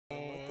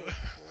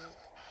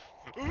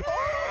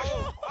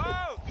Oh!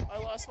 Oh! I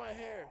lost my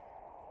hair.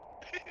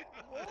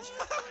 What?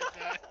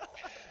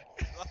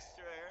 Lost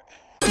your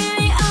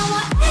hair?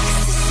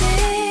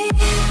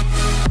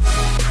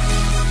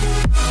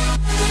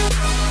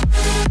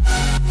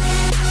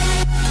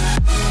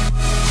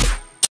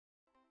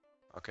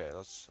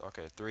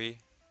 Okay, 3.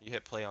 You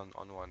hit play on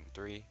 1.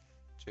 3,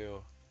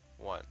 2,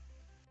 1.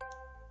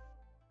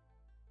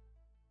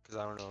 Cause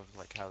I don't know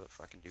like how the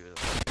fucking do it.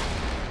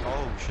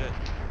 Oh shit.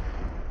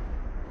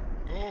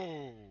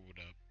 Hold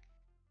up.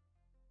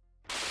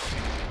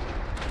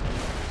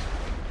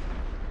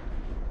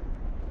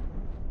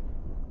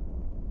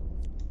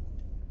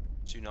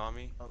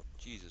 Tsunami? Oh.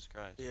 Jesus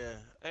Christ. Yeah,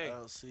 Hey. I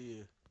don't see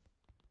you.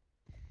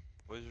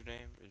 What is your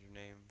name? Is your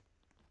name?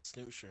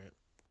 Snoop Shrimp.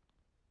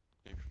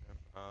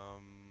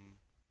 Um.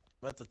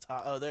 I'm at the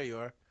top. Oh, there you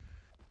are.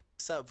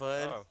 What's up,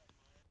 bud? Oh.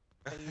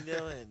 How you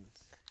doing?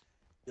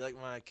 You like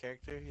my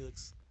character? He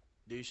looks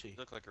douchey. You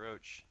look like a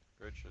Roach.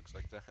 Roach looks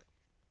like that.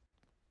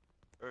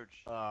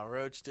 Roach.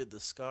 Roach did the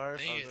scarf.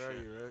 Dang it. Where are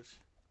you, Roach?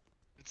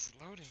 It's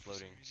loading for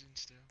some reason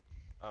still.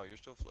 Oh, you're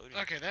still floating.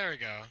 Okay, there we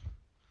go.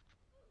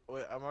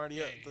 Wait, I'm already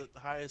at Yay. the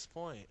highest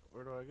point.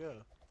 Where do I go?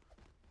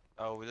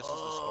 Oh, this is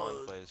the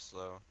spawn place,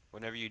 though.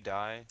 Whenever you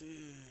die. Dude.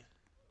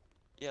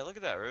 Yeah, look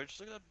at that, Roach.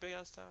 Look at that big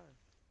ass tower.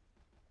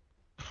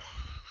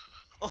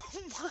 Oh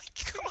my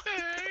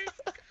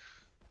god.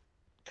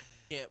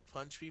 Can't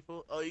punch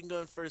people? Oh, you can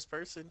go in first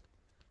person.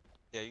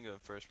 Yeah, you can go in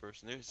first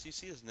person. There's, you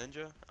see this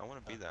ninja? I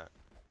want to be that.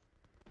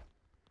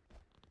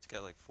 It's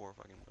got like 4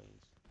 fucking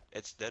blades.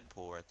 It's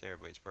Deadpool right there,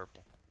 but he's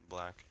purple,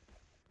 black.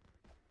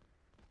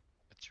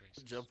 That's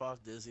racist. Jump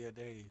off Dizzy, I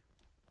dare you.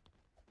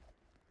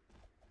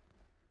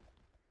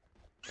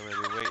 Or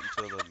maybe wait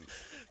until the.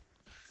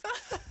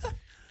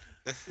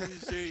 You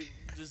straight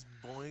just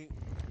boink.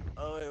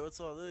 Oh wait, what's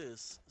all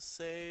this?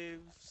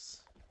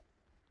 Saves.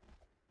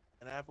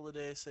 An apple a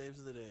day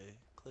saves the day.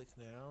 Click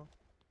now.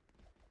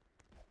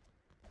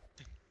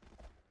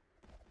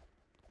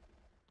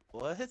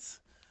 What?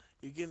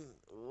 You can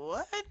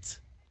what?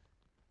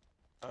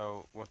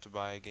 Oh, want to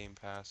buy a game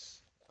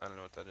pass? I don't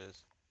know what that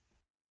is.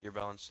 Your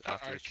balance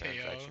after the RKO.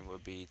 transaction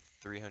would be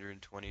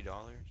 $320.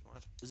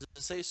 What? Does it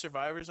say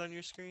survivors on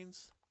your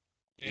screens?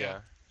 Yeah.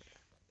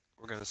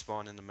 We're gonna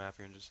spawn in the map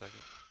here in just a second.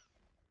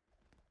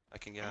 I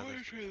can get out of I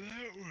this. wanna try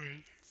that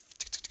one.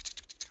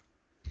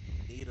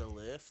 Need a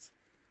lift?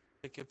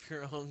 Pick up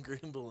your own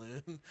green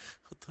balloon.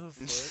 What the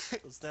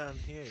fuck? What's down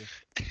here?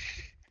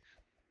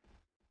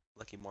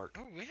 Lucky Mark.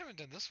 Oh, we haven't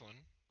done this one.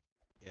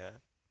 Yeah.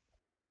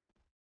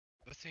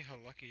 Let's see how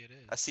lucky it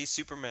I is. see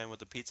Superman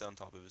with a pizza on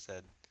top of his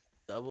head.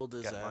 Double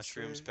disaster. Got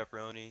mushrooms,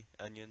 pepperoni,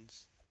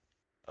 onions.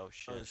 Oh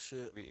shit. Oh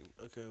shit. We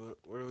Okay,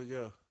 where do we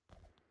go?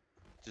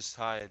 just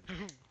hide.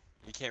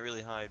 You can't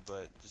really hide,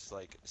 but just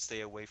like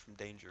stay away from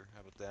danger.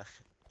 How about that?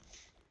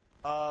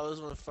 Oh, those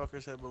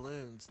motherfuckers have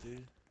balloons,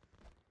 dude.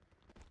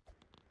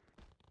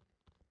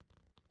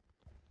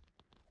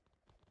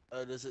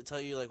 Does it tell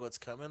you like what's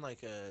coming,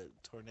 like a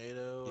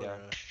tornado? Yeah. Or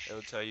a...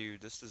 It'll tell you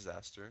this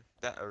disaster,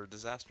 that or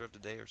disaster of the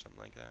day or something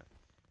like that.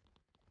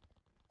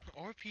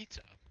 Or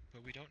pizza,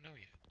 but we don't know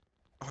yet.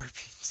 Or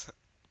pizza.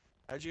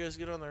 How'd you guys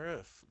get on the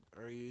roof?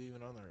 Or are you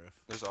even on the roof?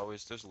 There's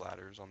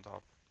ladders on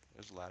top.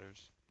 There's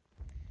ladders.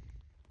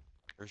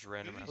 There's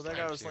random Well, ass Well, that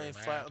guy ladders was here. laying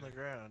flat on the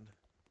ground.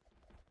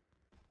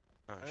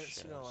 Oh I didn't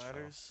shit. see no I just fell.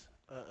 ladders.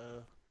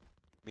 Uh-oh.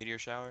 Meteor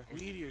shower.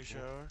 Meteor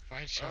shower.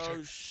 Find shelter.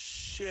 Oh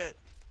shit.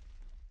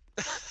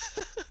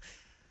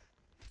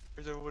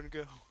 Where's everyone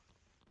go?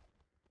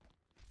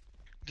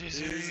 This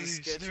is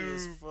sketchy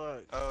as Snoop.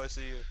 fuck. Oh, I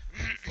see you.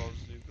 Follow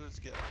Snoop. Let's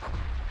get.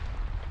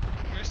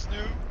 Where's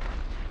Snoop?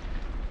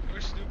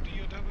 Where's Snoop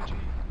D-O-double-G?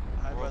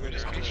 Hi, We're brother.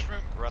 Where's over Big here.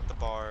 Shrimp? We're at the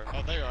bar.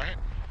 Oh, there you are.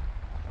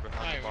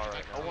 Behind Hi, the bar would you right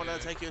like I now. wanna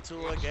take you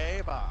to a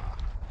gay bar.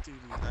 Dude,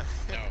 No.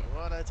 I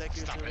wanna take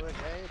you Stop to it. a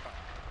gay bar.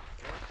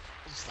 Okay.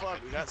 Stop Fuck,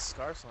 it. we got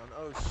scarves on.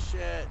 Oh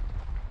shit. It's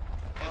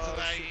Oh shit,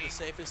 lagging. the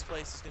safest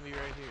place is gonna be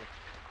right here.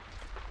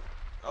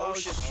 Oh Oh,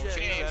 shit! shit. Change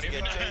Okay, that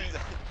again. never Change mind.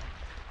 that.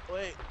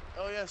 Wait.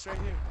 Oh yeah, it's right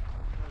here. No,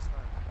 it's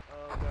not.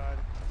 Oh god.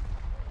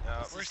 No,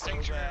 This Where's is so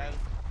Sanctuary? bad.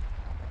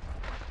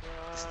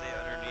 stay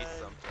underneath God.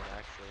 something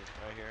actually,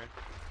 right here.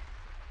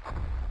 Oh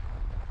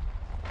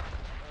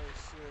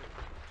shit.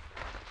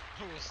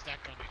 We'll stack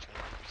on each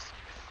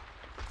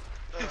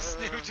other.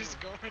 Snoop just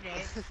going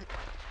up. You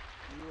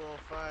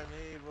won't find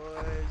me,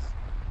 boys.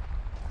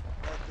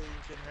 Nothing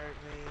can hurt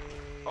me.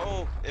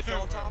 Oh, it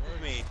fell on Where top were of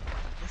you? me.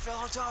 It fell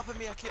on top of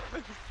me. I can't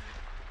move.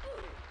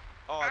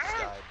 Oh, I just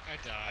died. I I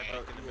died.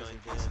 broke into a you million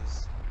guys are dead.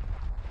 pieces.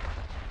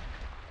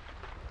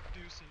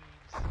 Deuces.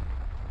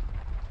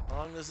 How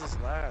long does this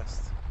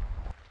last?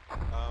 I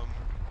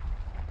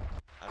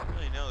don't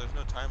really know. There's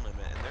no time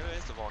limit, and there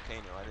is a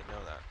volcano. I didn't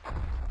know that.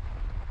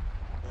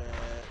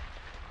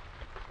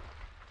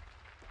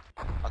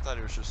 I thought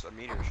it was just a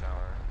meteor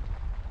shower.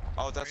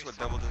 Oh, that's what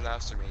double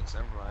disaster means.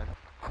 Never mind.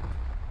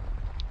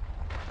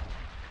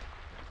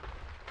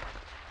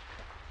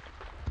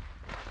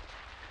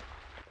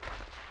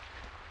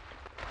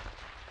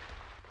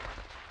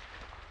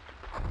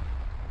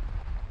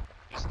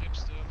 Is Snoop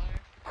still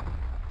alive?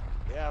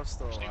 Yeah, I'm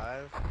still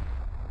alive.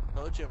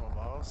 Told you I'm a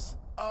boss.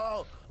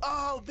 Oh,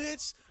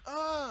 bitch!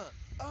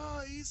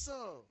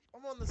 Eso!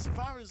 I'm on the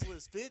survivors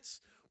list, bitch!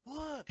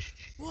 What?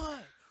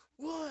 What?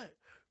 What?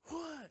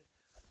 What?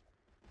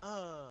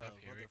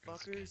 Here it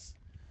goes again. Motherfuckers.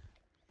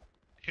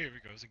 Here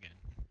it goes again.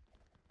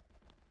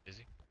 Is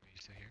he? Are you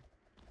still here?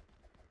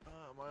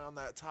 Am I on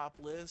that top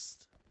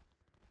list?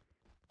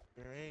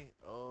 Alright.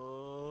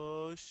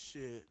 Oh,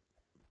 shit.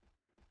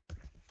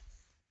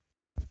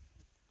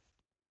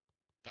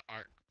 The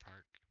Ark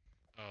Park.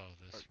 Oh,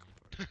 this Ark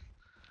one.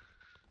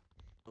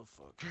 Oh,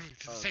 fuck. The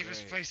Oh,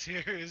 safest great. place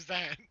here is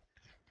that.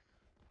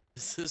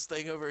 Is this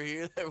thing over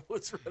here that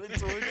everyone's running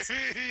towards?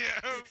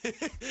 Yeah.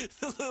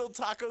 The little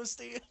taco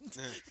stand?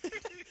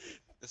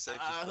 The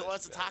safest Who place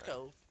wants a to be at,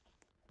 taco?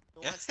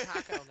 Who wants a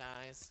taco,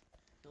 guys?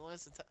 Who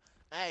wants a taco?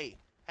 Hey,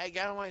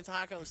 get on my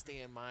taco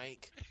stand,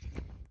 Mike.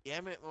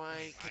 Damn it,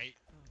 Mike. Fight.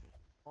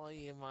 All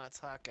you my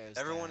tacos.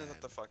 Everyone is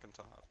at the fucking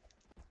top.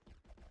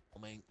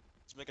 I mean,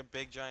 Let's make a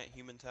big giant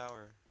human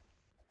tower.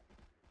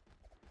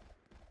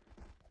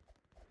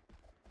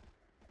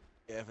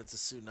 yeah, if it's a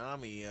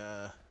tsunami,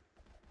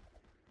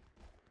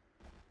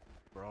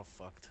 we're all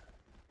fucked.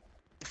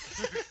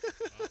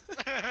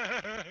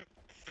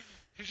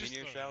 He's just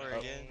Meteor throwing shower it out.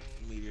 again?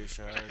 Meteor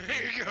shower.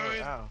 There you go.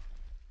 Oh, ow.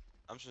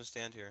 I'm just gonna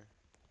stand here.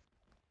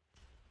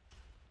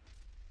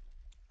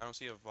 I don't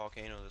see a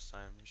volcano this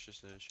time. It's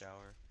just a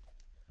shower.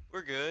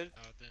 We're good.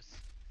 How about this?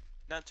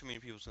 Not too many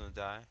people's gonna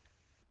die.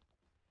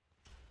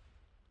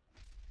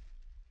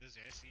 This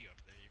I see you up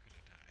there. You're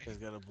gonna die. Guys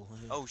got a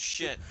balloon. Oh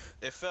shit!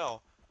 It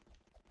fell.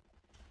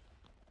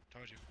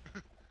 Told you.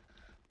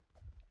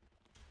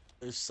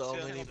 There's so See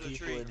that many up the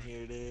people tree? in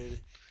here, dude.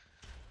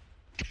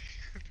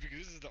 Because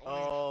this is the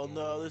only. Oh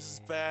no, this is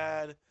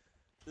bad.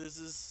 This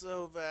is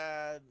so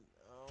bad.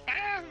 Oh,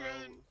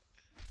 Aaron!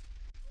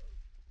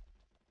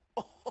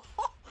 no.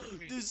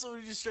 Dude,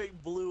 somebody just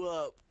straight blew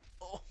up.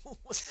 Oh,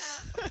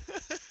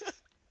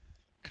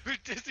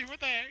 Disney, what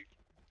the heck?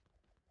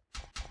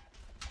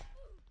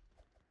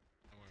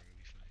 Don't worry,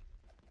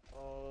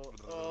 we'll be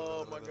fine.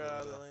 oh my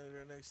god, they landed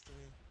right next to me.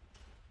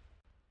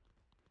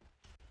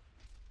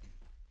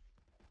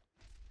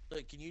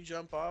 Look, can you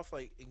jump off,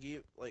 like, and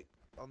get, like,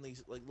 on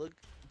these, like, look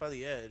by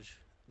the edge.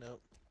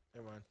 Nope,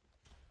 never mind.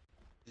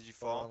 Did you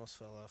Oh, I fall? almost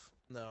fell off.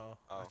 No,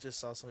 I Oh. just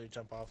saw somebody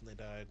jump off and they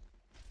died.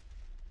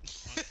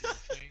 Onto the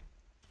thing.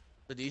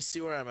 But do you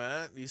see where I'm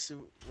at? Do you see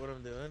what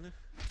I'm doing?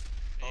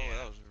 Oh, Yeah.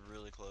 that was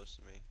really close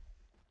to me.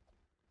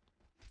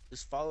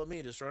 Just follow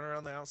me. Just run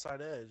around the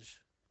outside edge.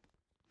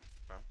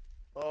 Okay.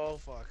 Oh,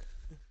 fuck.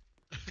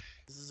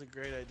 This is a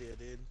great idea,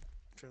 dude.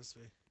 Trust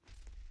me.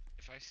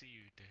 If I see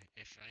you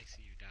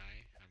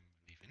die, I'm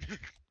leaving.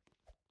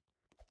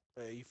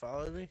 Wait, you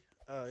followed me?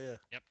 Oh, yeah.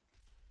 Yep.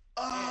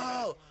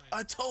 Oh! Yeah,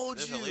 I told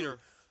There's you! a leader.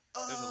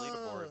 Oh, There's a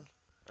leaderboard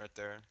right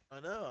there. I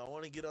know. I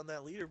want to get on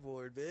that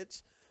leaderboard,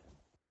 bitch.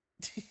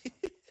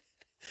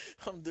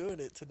 I'm doing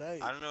it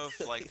tonight. I don't know if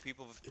like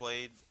people have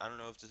played. I don't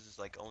know if this is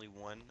like only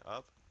one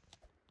up.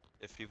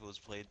 If people has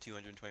played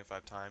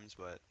 225 times,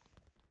 but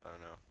I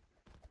don't know.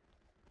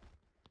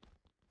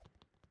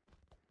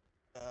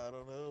 I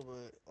don't know,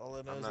 but all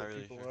I know I'm is not that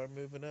really people sure. are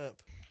moving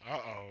up.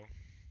 Uh-oh.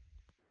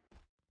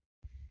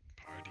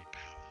 Party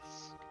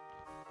palace.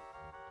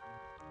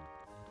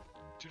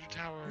 To the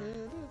tower.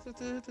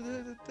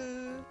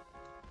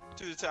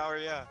 To the tower,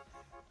 yeah.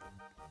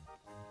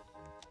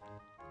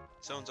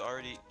 Someone's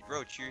already.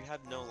 Roach, you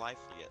have no life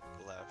yet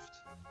left.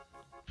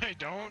 I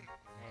don't?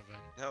 Well then.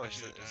 No, I it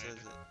says should've died.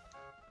 it.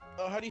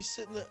 Oh, how do you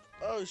sit in the...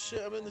 Oh,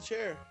 shit, I'm in the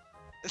chair.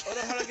 Oh,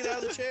 no, how do I get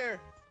out of the chair?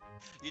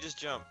 You just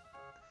jump.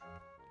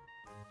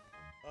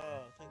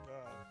 Oh, thank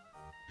God.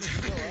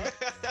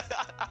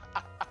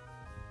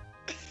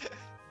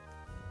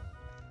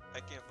 I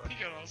can't He fucking.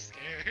 got all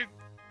scared.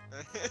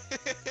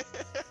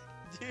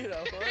 Dude,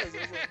 I was like,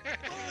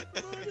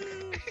 fuck,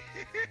 money.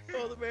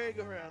 Oh, the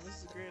merry-go-round. This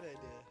is a great idea.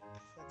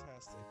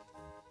 Fantastic.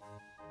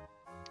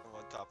 I'm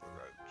on top of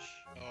Roach.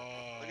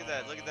 Oh,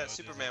 Look at that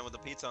Superman with the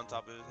pizza on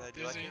top of his head.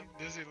 You like him?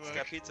 Does he He's look?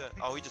 got pizza.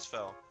 Oh, he just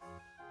fell.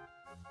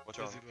 What's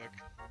wrong? Does he look?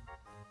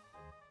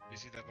 You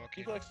see that volcano?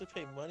 People actually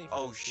pay money for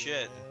Oh, this game,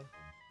 shit. man.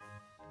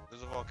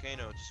 There's a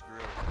volcano just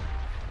grew.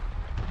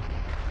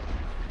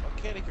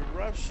 Volcanic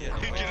eruption.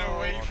 Get Oh,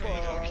 away from the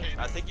fuck.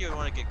 volcano. I think you would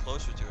want to get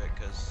closer to it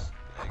because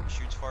it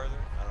shoots farther.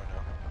 I don't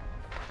know.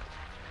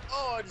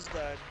 Oh, I just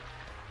died.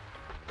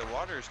 The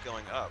water is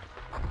going up.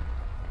 Yeah,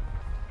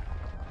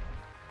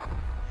 I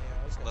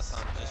was gonna Unless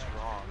I'm just smack.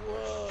 wrong.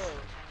 Whoa.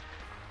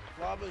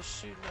 Lava's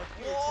shooting up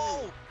here,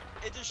 Whoa! too.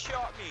 It just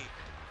shot me.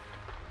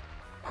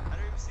 I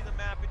don't even see the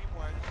map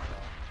anymore. I just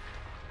fell.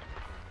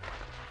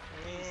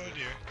 Oh Jesus.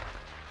 dear.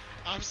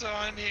 I'm so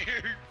on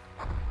here.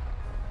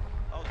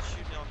 Oh, it's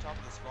shooting on top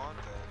of the spawn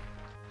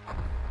thing.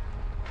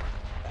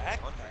 I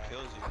wonder if it Backpack.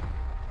 kills you.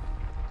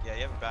 Yeah,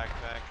 you have a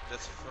backpack.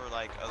 That's for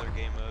like other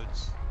game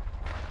modes.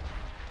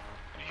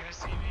 You guys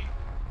see me?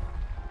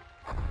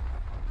 I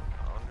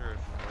wonder if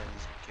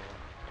wings can kill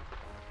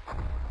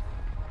me.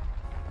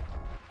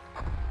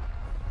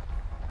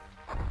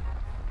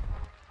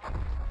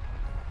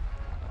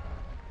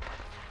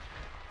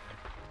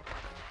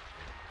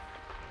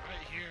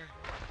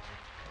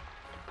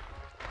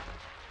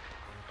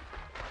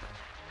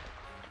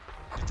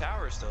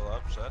 power's still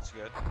up, so that's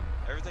good.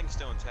 Everything's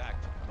still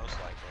intact, most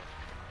likely.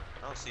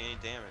 I don't see any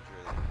damage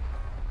really.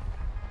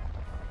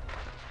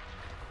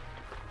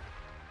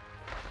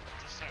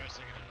 Just started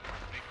singing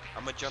a big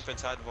I'm gonna jump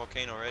inside the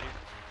volcano already.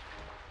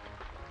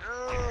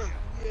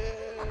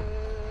 Yeah.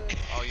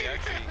 Oh, you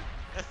actually.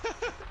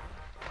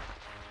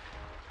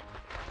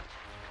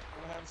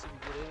 What happens if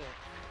you get in it?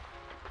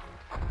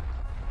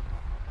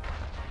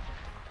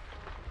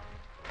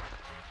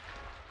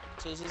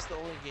 So is this the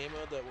only game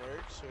mode that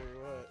works,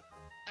 or what?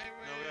 I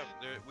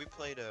No, we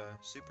played a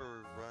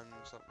Super Run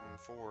something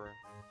 4,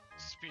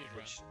 Speed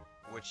run.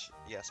 which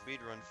yeah, Speed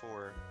Run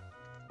 4,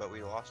 but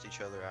we lost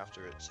each other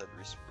after it said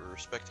we're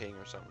spectating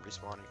or something,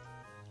 respawning.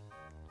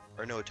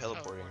 Or no,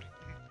 teleporting.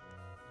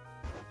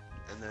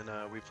 And then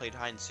we played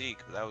hide and seek,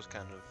 but that was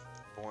kind of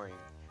boring.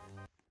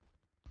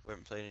 We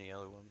haven't played any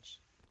other ones.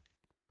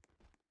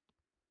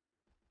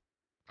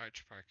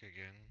 Arch Park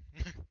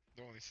again.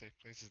 The only safe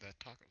place is that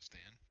taco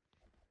stand.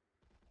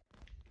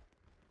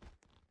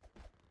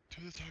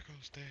 To the taco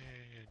stand.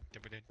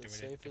 The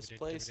safest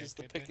place is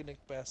the picnic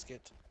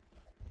basket.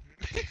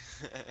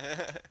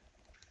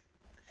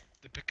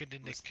 The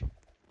picnic.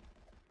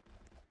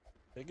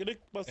 Picnic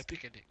The basket.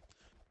 picnic.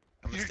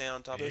 I'm gonna stay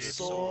on top The of this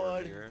sword.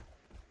 sword here.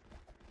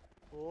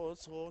 Sword,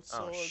 sword, Oh,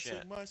 sword, shit.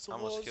 swing my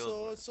sword, Almost killed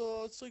sword, one.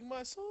 sword, swing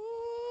my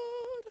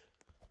sword.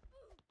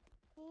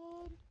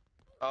 Sword.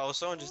 Oh,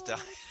 someone just died.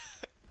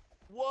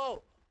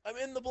 Whoa! I'm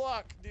in the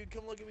block, dude.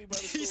 Come look at me by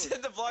the sword. He's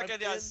in the block. I'm I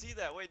didn't in- see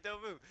that. Wait,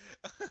 don't move.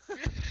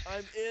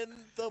 I'm in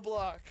the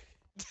block.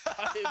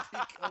 I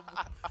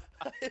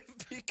have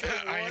become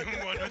I one am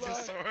one with with the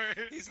block.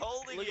 sword. He's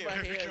holding Look you. at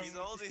my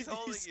hands. He's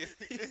holding you.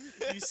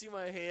 You see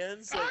my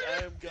hands? Like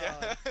I am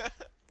God.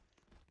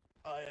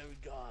 I am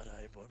God.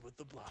 I am one with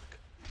the block.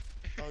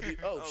 Oh, dude.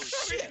 Oh, Oh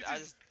shit! shit!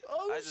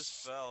 Oh, I just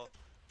fell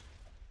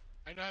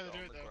I know how to on do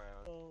the it though.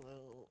 ground. Oh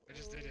no! I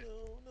just did it.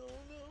 No!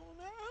 No!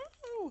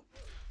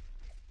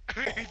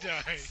 He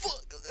died.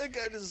 Fuck! That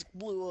guy just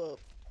blew up.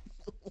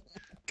 Oh my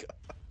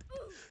God!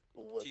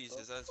 What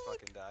Jesus, the I just fuck?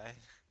 fucking died.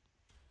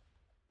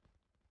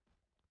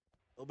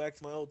 Go back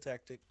to my old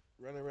tactic.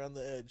 Run around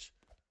the edge.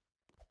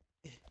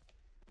 Yeah,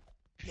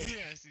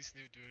 I see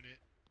Snoop doing it.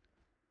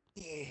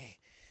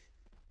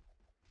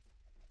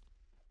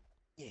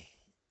 Yeah. Yeah.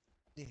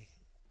 Yeah.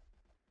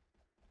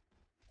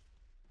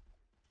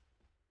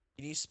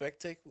 Can you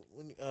spectate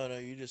when? Oh no,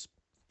 you just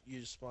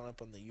spawn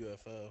up on the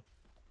UFO.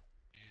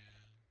 Yeah,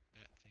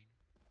 that thing.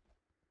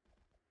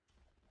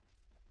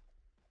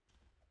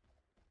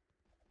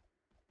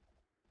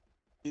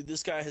 Dude,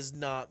 this guy has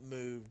not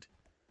moved.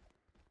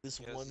 This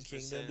You guys one just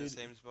kingdom, staying in the dude.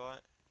 same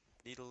spot.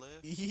 Need to live.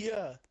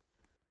 Yeah.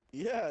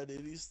 Yeah,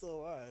 dude, he's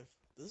still alive.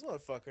 This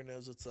motherfucker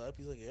knows what's up.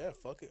 He's like, yeah,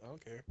 fuck it, I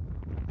don't care.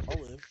 I'll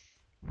live.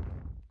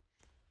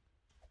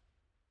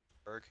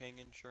 Burger King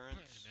insurance.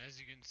 And as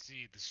you can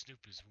see, the Snoop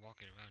is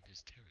walking around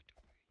his territory.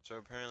 So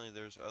apparently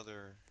there's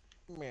other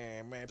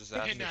Man,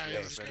 disasters Nah, we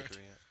he's haven't been good.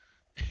 through yet.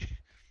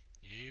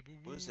 Yeah, boo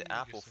What is boo, the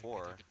apple guess I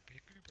for? got a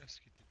bigger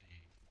basket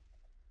today.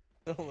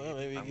 I don't know,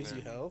 maybe it I'm gives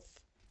you gonna- health.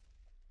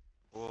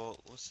 Well,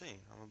 we'll see.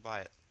 I'm gonna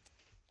buy it.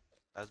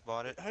 I just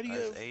bought it. How do you I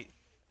just have- ate.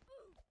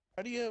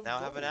 How do you have Now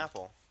I have an gold?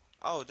 apple.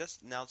 Oh, that's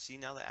now. See,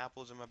 now the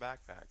apple's in my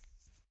backpack.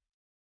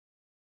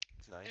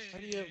 It's nice. How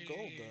do you have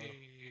gold, though?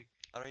 Hey.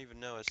 I don't even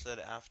know. It said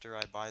after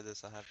I buy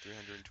this, I have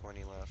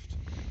 320 left.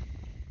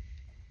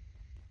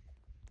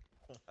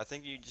 Huh. I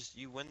think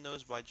you win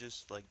those by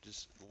just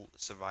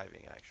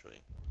surviving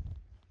actually.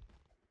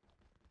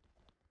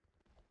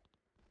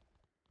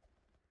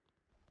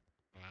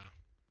 Wow.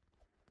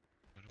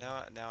 What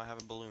a Now I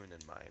have a balloon in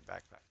my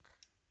backpack.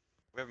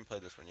 We haven't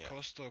played this one yet.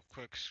 Coastal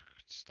quick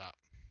stop.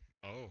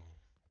 Oh.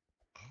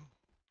 Oh.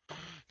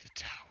 The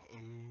tower. Ooh.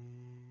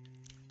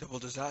 Double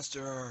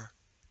disaster.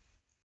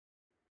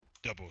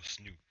 Double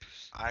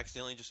snoops. I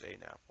accidentally just ate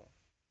an apple.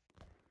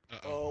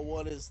 Uh-oh. Oh,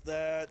 what is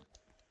that?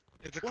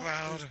 It's a What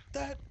cloud. is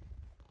that?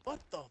 What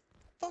the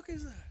fuck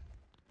is that?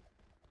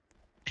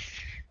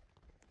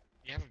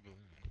 You have a balloon.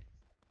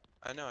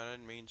 I know. I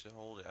didn't mean to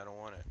hold it. I don't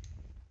want it.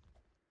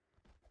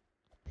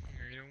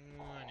 You don't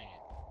want it.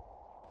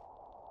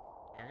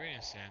 Are we in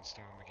a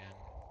sandstorm again?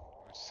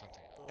 Or it's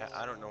something else? Yeah,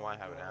 I don't know why I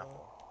have an Oh,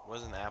 apple. What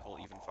does an apple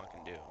even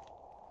fucking do?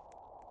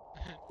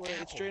 Wait,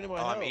 it's Apple. draining my Oh,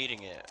 health. I'm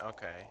eating it.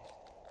 Okay.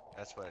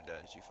 That's what it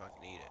does. You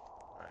fucking eat it.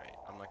 Alright,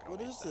 I'm not gonna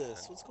What is waste that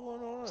this? then. What's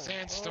going on?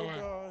 Sandstorm.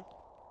 Oh,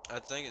 God. I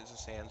think it's a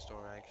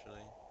sandstorm,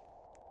 actually.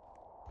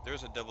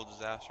 There's a double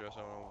disaster, so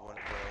I don't know what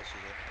else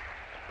is it.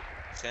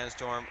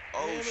 Sandstorm. I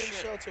Oh, am in shit.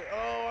 shelter.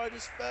 Oh, I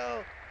just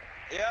fell.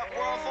 Yeah,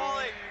 we're all Oh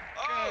falling.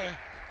 my Oh! God.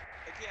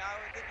 Okay, I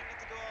didn't even get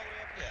to go all the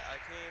way up yet. I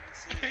can't even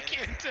see I anything.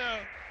 can't tell.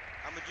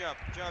 I'm gonna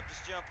jump,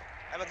 just jump.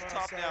 I'm at the I'm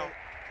top now. outside.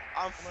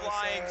 I'm I'm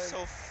flying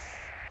outside.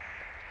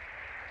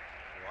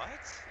 What?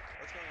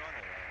 What's going on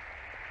here? I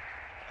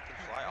can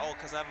fly. Oh,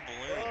 because I have a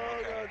balloon. Oh,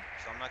 Okay, God.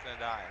 so I'm not gonna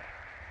die. I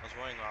was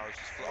wondering why I was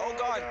just. Oh, Oh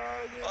God! yeah.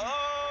 Oh no! I'm Oh,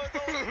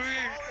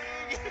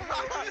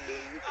 falling!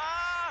 please.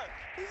 Ah!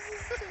 This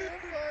is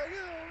terrifying.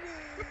 Help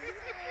me.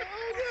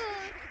 Oh,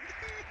 God.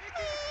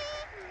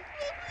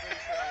 I'm pretty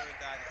sure I would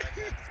have died if I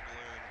didn't have this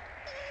balloon.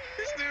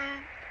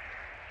 Snoop!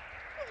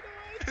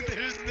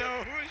 There's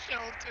no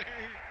shelter.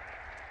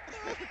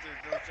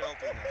 There's no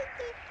shelter now.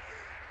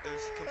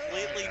 There's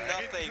completely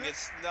nothing.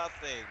 It's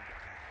nothing.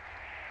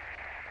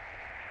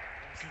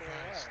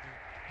 Goodbye, Snoop.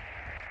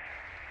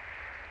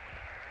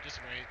 Just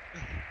wait.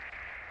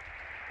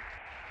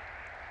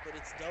 But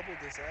it's double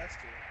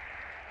disaster.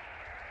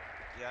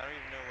 Yeah, I don't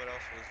even know what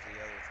else was the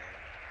other thing.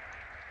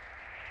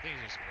 I think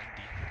it's just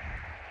windy.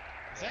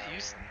 Is that Yeah,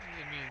 you? wind.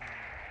 I mean,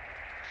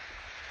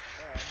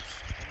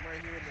 I'm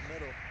right here in the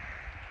middle.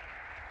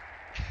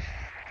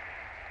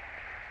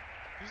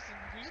 who's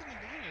in the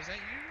blue? Is that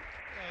you,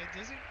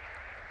 Dizzy?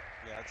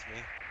 Yeah, that's me.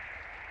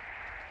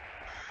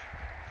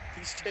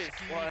 He's straight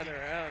flying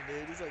around,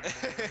 dude. He's like.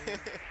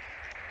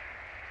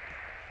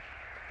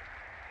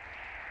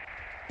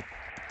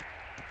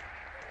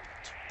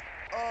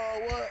 Oh,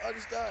 what? I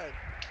just died.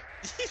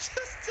 You just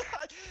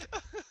died.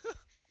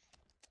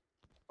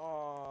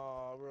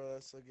 Oh, bro,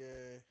 that's so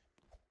gay.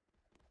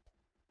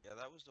 Yeah,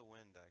 that was the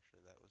wind,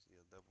 actually. That was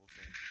the double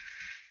thing.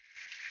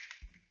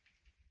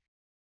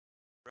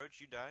 Roach,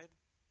 you died?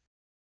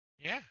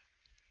 Yeah.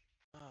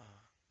 Ah.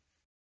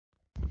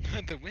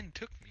 The wind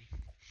took me.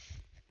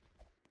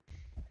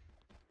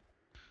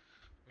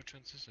 Which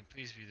one's this one?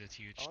 Please view this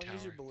huge I'll tower.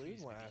 use your balloon Please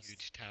view the blast.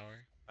 huge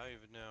tower. I don't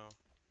even know.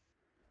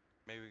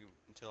 Maybe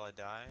until I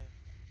die?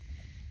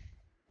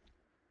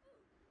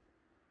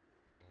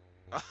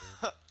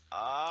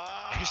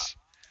 Ah!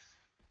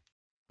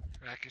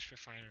 Rakish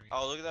refinery.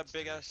 Oh, look at that Let's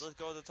big do ass. this. Let's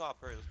go to the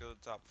top. Hurry, let's go to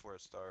the top before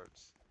it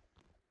starts.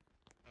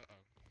 Uh-oh.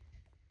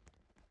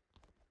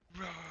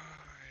 Run,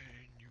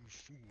 you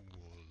fool.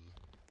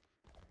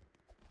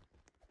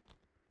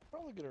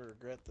 Probably gonna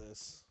regret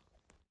this.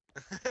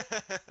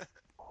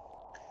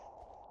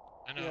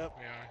 I know, Yep.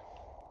 we are.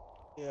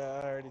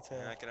 Yeah, I already tell.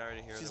 And I can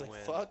already hear She's the like,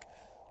 wind. fuck.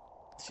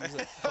 She's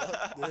like,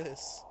 fuck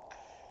this.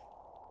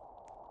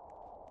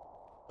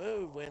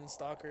 Move, wind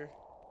stalker.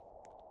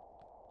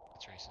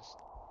 That's racist.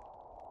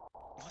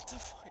 What the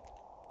fuck?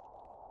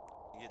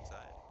 You get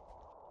inside.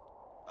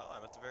 Oh,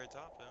 I'm at the very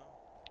top now.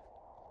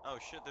 Oh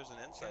shit, there's an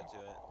inside to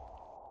it.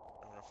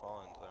 I'm gonna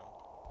fall into them.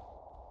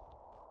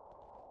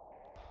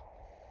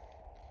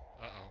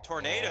 Uh-oh.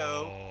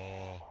 Tornado?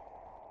 Oh.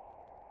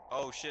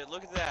 Oh shit,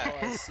 look at that.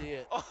 Oh, I see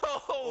it. Oh!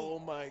 Oh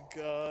my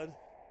god.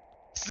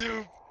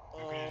 Snoop!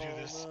 Oh, We're gonna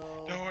do this.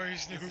 no. Don't worry,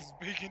 Snoop. This is-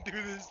 We can do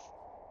this.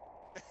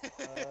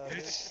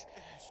 It's...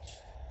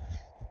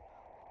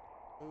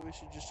 Maybe we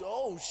should just.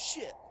 Oh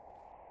shit!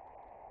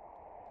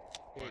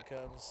 Here What? it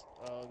comes.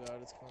 Oh god,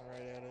 it's coming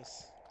right at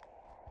us.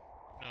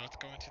 No, it's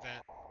going to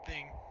that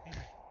thing.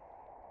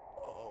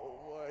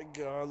 Oh my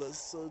god, that's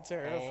so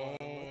terrifying.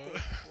 What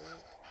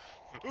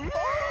the fuck?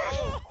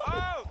 Oh!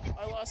 Oh!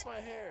 I lost my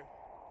hair.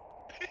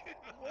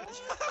 What?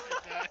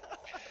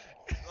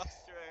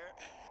 Lost your hair?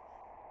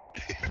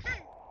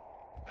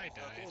 I At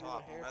the died.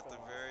 top. Hair I'm at the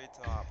fell off. very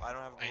top. I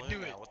don't have a I balloon knew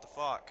now. it. What the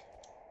fuck?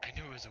 I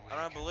knew it was a I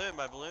don't have a wig. balloon.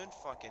 My balloon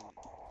fucking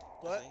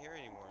What? isn't here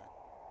anymore.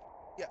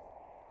 Yeah.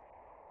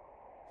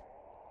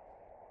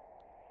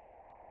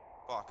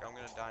 Fuck, I'm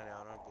gonna die now.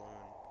 I don't have a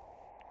balloon.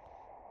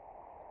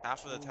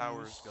 Half of the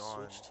tower is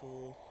gone. Switch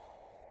tool.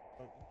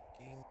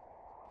 Game.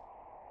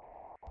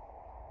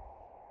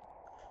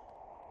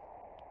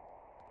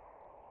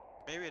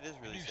 Maybe it is I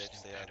really knew safe to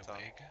Snoop stay had on a top.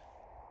 wig.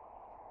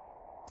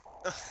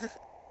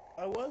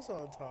 I was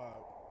on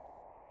top.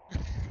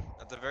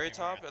 At the very You were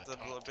top, at at the the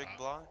top big top.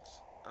 blocks.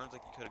 I don't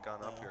think you could have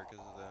gone up No. here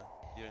because of the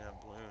you didn't have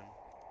a balloon.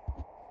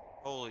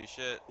 Holy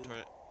shit!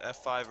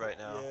 F5 right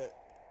now. Yeah,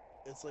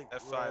 it's like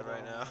F5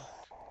 right now.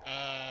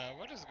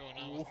 What is going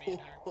on with me and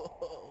her?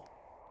 Whoa.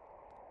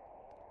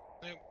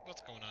 Snoop,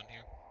 what's going on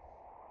here?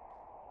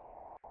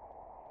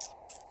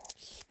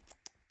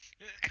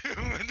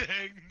 What the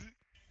heck?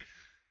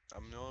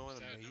 I'm the only one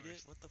that Sad made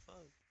noise. it. What the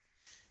fuck?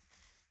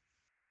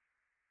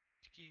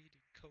 Getting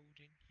cold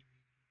in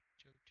here.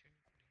 Joe turn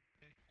the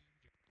heater.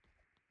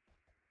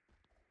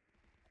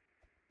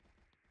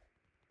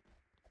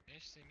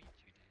 Nice to meet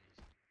you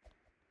guys.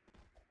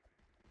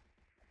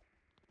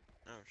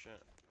 Oh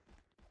shit.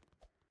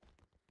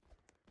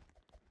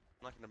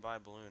 I'm not gonna buy a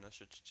balloon. That's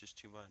just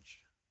too much.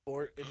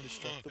 Fort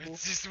indestructible.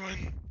 It's this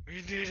one.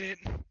 We did it.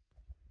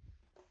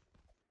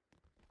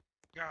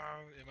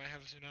 Oh, it might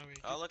have a tsunami.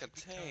 Oh, Get look, a to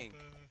the tank.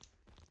 chopper.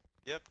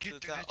 Yep. Get to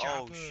to the the top.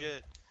 Oh chopper.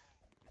 shit.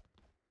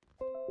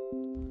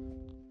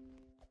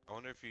 I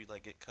wonder if you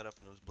like get cut up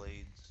in those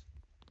blades.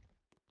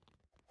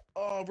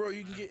 Oh, bro,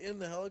 you can get in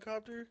the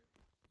helicopter.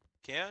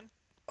 Can?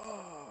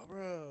 Oh,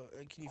 bro,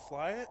 and can you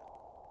fly it?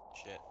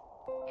 Shit.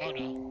 Oh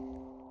no.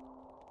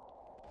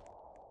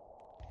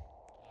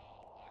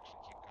 I'll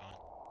actually keep going.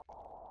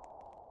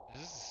 Is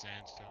this a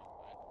sandstone?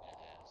 It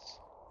is.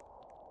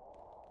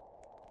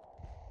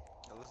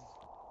 Now listen.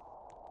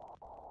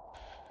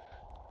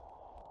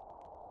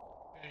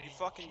 Hey, You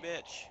fucking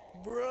bitch.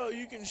 Bro,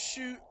 you can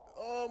shoot.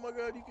 Oh my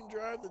god, you can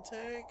drive the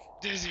tank.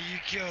 Dizzy, you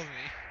killed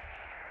me.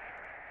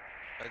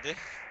 I did.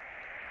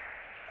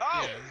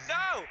 Oh Yes.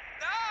 no!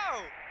 No!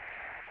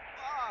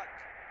 Fuck!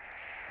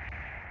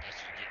 That's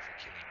what you get for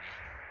killing me.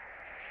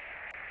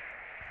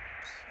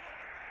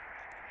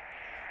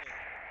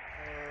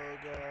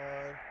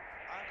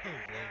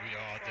 What we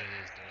all did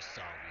is no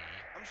sorry.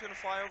 I'm just gonna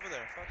fly over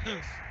there. Fuck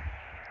this.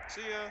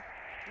 See ya.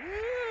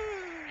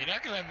 You're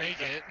not gonna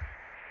make it.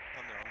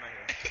 Oh no, I'm not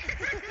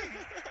here.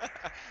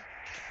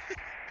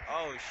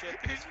 Oh shit,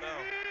 they just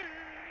fell.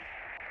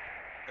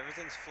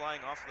 Everything's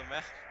flying off the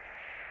map.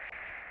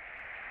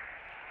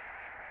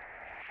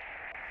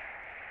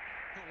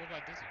 What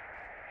about Dizzy?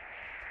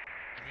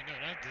 I mean, no,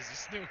 not Dizzy,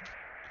 Snoop.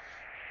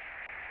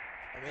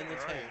 I'm in the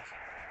Where are tank.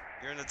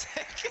 You're in the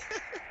tank.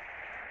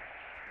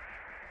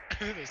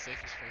 The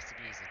safest place to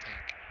be is a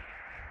tank.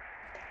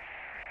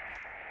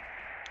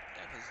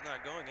 Yeah, 'cause it's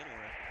not going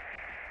anywhere.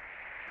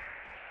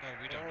 No,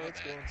 we don't Oh, know it's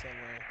that. going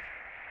somewhere.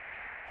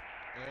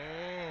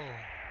 Oh.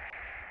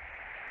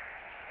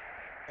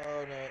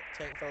 Oh no,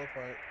 tank fell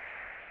apart.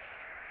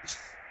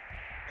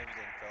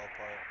 Everything fell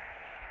apart.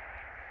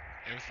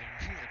 Everything,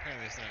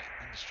 apparently it's not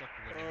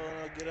indestructible Oh anymore.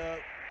 no,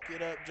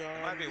 get up, John.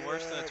 It might be get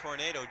worse than a up.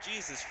 tornado.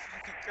 Jesus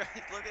fucking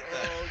Christ, look at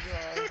Oh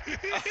god.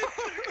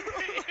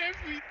 that.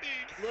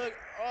 Everything! Look,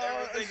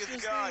 oh, Everything it's is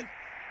just gone. me.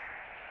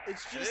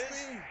 It's It just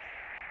is? me.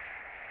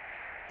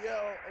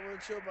 Yeah, I'm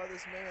gonna chill by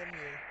this man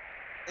here.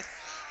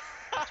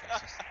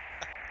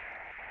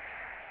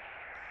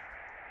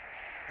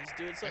 He's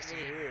doing something see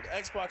really him. weird.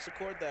 Xbox,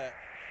 record that.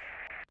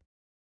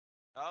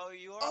 Oh,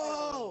 you are the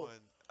Oh! one.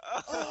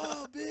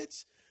 Oh,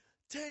 bitch!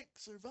 Tank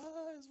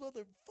survives,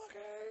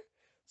 motherfucker!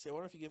 See, I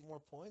wonder if you get more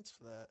points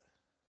for that.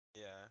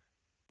 Yeah.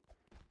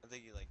 I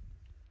think you like.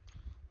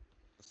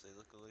 Let's see,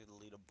 look at the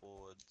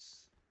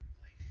leaderboards.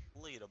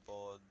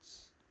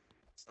 Leaderboards.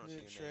 I don't see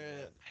Snoot your name yet.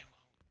 Trent.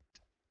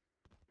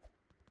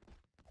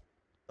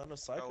 I know Oh,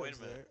 Psycho's wait a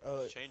minute. there. Oh,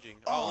 It's changing.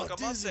 Oh, Oh, look, I'm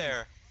Dizzy! up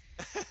there.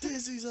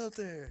 Dizzy's up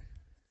there.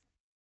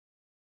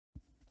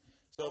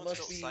 So it Someone must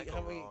spelled be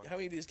Psycho wrong. how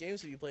many of these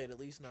games have you played? At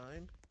least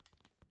 9.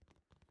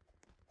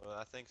 Well,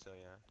 I think so,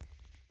 yeah.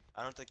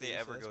 I don't think they Yeah,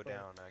 so ever that's go probably-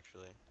 down,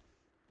 actually.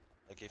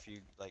 Like, if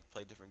you, like,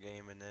 play a different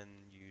game and then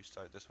you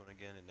start this one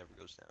again, it never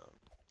goes down.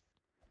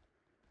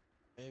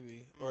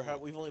 Maybe. Or how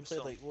we've only played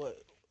Still- like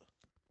what?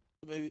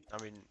 Maybe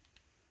I mean,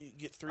 you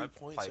get 3 I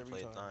points probably every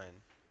played time.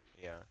 9.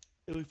 Yeah.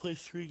 And we played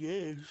 3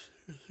 games.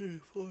 3 or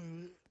 4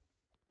 of it.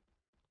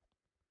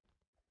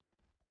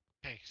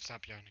 Hey,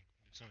 stop yawning.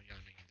 There's no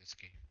yawning in this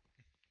game.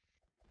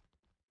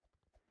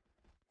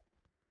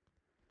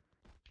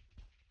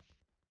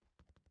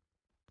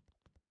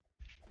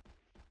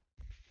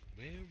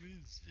 Where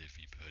is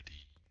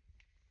everybody?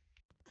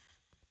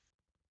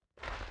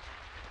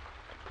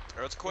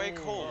 Earthquake?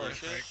 Oh, Holy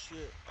earthquake. shit.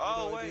 shit.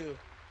 Oh, What do I wait. do?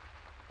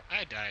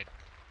 I died.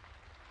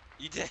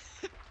 You did.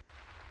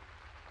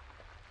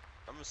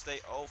 I'm gonna stay.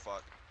 Oh,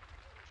 fuck.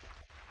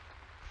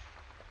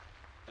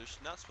 There's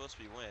not supposed to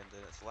be wind,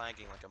 and it's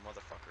lagging like a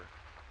motherfucker.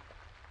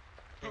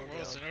 Oh, Oh,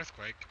 well, it's God. an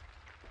earthquake.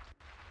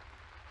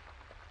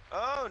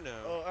 Oh, no.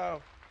 Oh,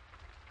 ow.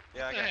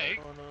 Yeah, I got Hey.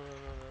 hurt. Oh, no, no, no,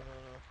 no, no,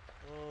 no.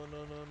 Oh,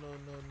 no, no, no,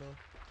 no, no.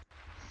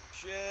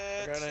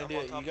 Shit. I got an I'm idea.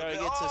 on top You of gotta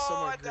the- get to Oh,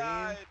 somewhere I green.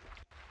 died.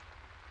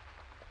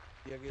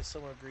 You gotta get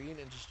somewhere green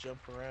and just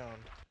jump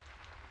around.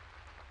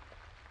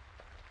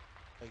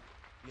 Like,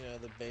 you know,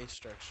 the base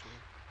structure.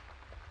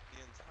 The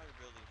entire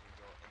building can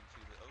go into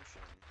the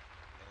ocean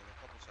in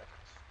a couple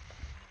seconds.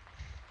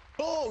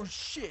 Oh,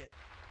 shit!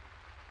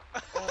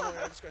 Oh,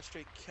 I just got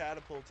straight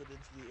catapulted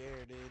into the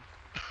air, dude.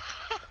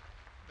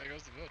 There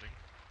goes the building.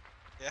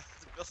 Yeah,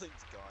 the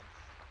building's gone.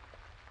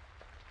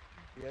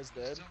 You guys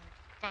dead? It's on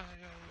fire.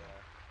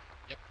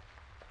 Yeah. Yep.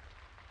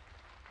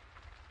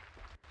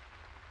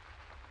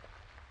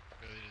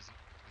 Really isn't.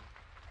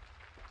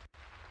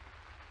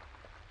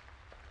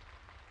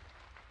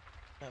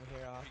 I'm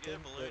here often. If you get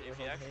a balloon, if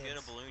you actually get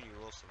a balloon,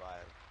 you will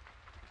survive.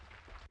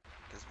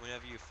 Because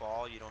whenever you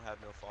fall, you don't have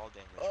no fall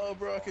damage. when Oh, you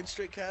bro, I fall. can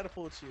straight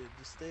catapult you.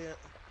 Just stay at...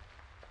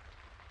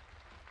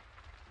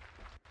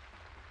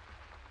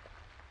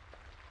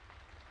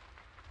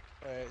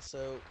 Alright,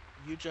 so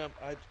you jump,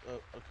 oh,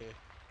 okay.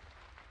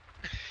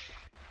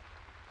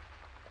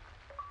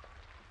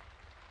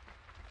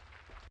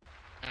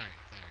 Alright,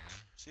 there you go.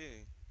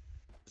 See,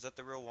 is that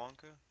the real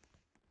Wonka?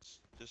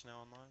 Just now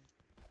online?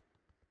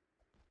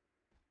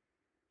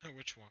 Oh,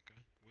 which Wonka?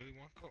 Willy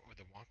Wonka or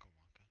the Wonka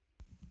Wonka?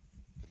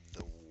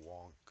 The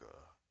Wonka.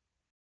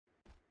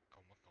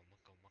 Wonka,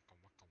 Wonka, Wonka,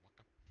 Wonka,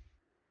 Wonka.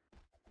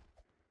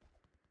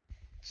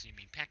 So you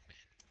mean Pac-Man?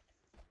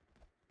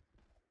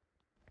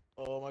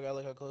 Oh my god,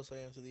 look how close I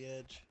am to the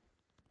edge.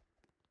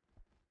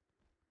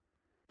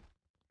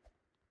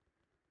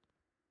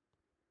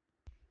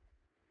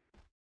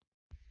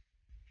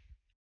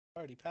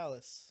 Party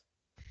Palace.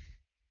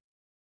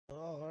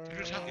 Oh, Dude,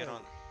 alright. how- Get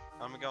on.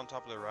 I'm gonna get on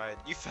top of the ride.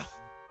 You fell.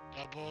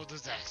 Double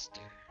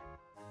disaster.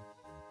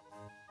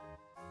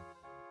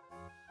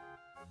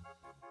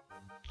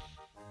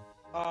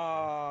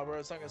 Ah, bro,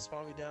 it's not gonna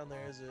spawn me down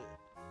there, is it?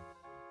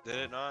 Did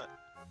it not?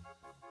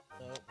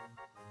 Nope.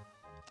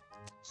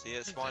 See,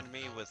 it spawned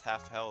me with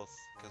half health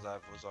because I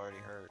was already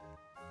hurt.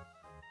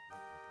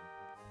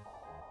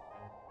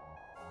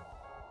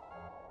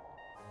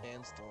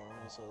 Sandstorm,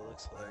 that's what it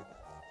looks like.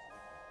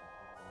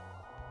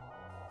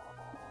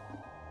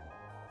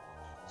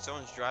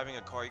 Someone's driving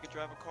a car. You could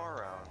drive a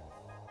car around.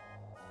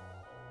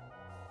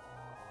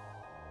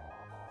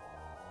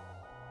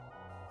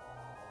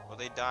 Well,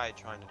 they died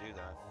trying to do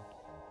that.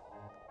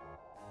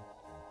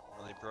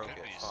 Well, they broke Could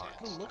it. be a Fuck.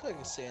 It doesn't look like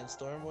a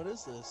sandstorm. What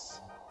is this?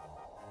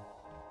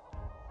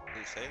 Did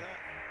he say that?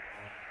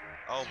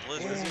 Oh,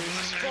 blizzard. Oh,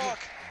 Fuck!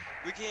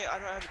 We can't. I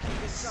don't have a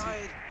key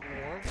inside.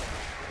 Warm.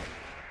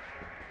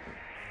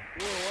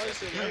 Whoa, why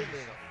is it raining?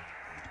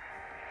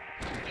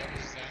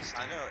 Devil's disaster. I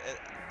know.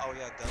 Oh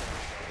yeah, that.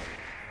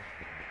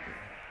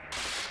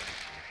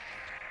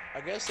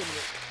 I guess in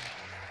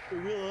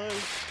real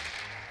life,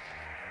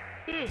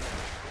 if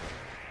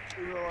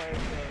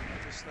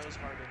the snow's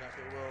hard enough,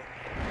 it will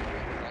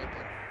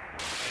ripen.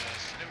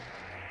 Snoop.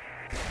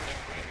 Never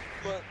mind.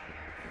 But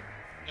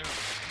Never mind.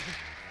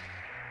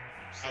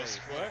 I was Say,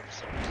 what?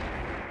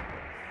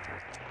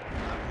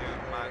 I'm here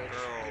with my you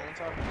girl. don't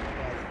talk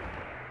about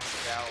it.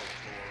 Scout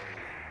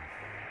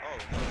Oh,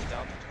 no,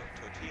 Scout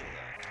Tortilla.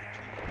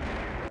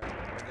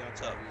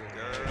 What's up,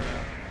 girl?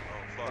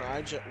 Oh, fuck. When I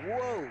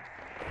whoa!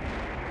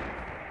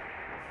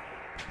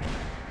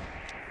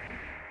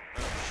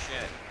 Oh,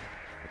 shit.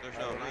 There's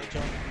no When I reason.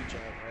 jump, you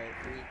jump, right?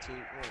 3, 2,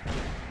 1.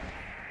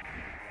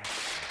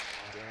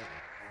 Jump.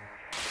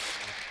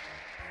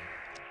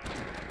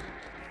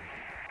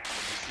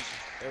 She's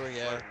There we go.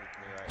 flirting with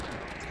me right now.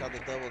 It's called the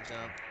double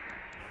jump.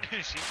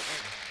 She's She's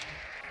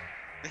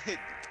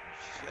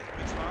got a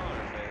big smile on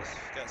her face.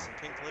 She's got some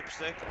pink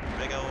lipstick,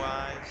 big old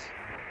eyes.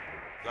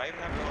 Do I even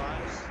have real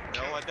eyes?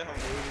 No, I don't.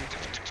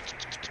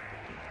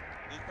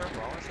 These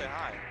purple. I want to say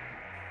hi.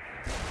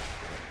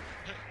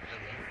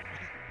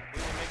 We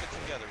will make it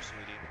together,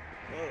 sweetie.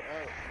 Oh.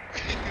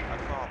 I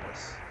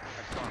promise.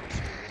 I promise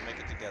we will make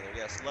it together.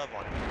 Yes, love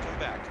on you. Come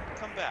back.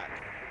 Come back.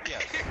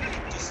 Yes.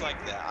 Just like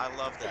that. I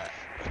love that.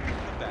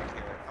 Come back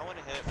here. I want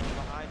to hit it from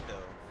behind,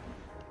 though.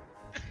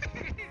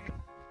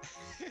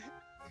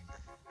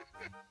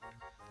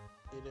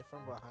 Hit it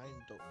from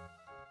behind, though.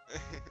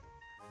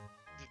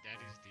 The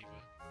daddy's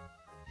diva.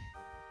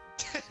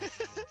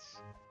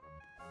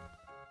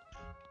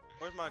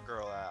 Where's my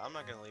girl at? I'm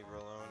not gonna leave her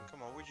alone.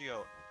 Come on, where'd you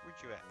go?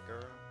 Where'd you at,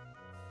 girl?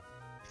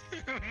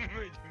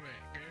 Where you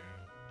at, girl?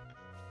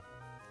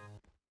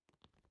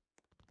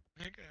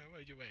 Nigga,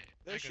 where you at?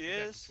 There I she got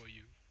the is. For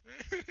you.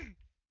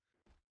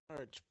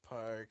 Arch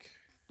Park.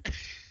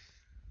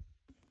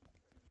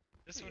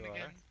 This There one you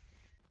again.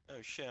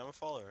 Oh shit, I'm a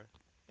follower.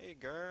 Hey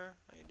girl,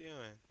 how you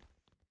doing?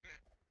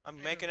 I'm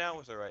making out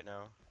with her right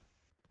now.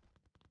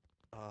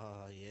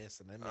 Ah, yes,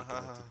 and I make it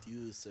what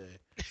you say.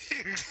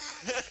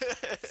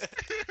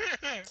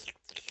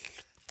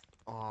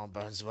 Oh,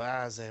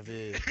 bonsoir, j'ai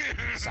vu.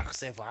 Ça que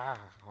c'est vrai,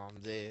 on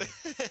dit.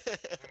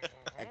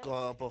 É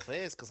com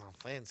português, because I'm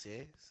French,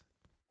 yes.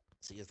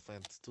 She is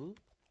French too.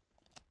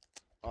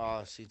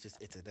 Oh, she just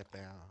ate it up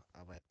now. I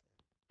went.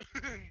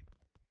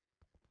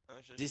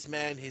 This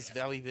man has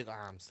very big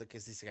arms. Look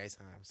at this guy's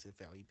arms. They're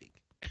very big.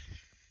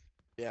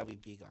 Very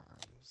big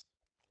arms.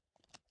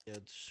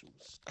 Good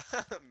shoes.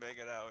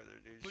 Making out with her,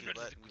 dude. She's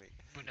letting me.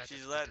 She's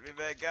She's letting me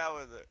make out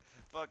with her.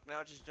 Fuck,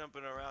 now she's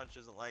jumping around. She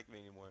doesn't like me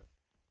anymore.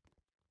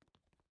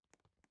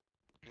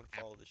 I'm gonna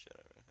follow the shit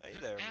out of her. Hey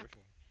there,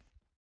 Apple.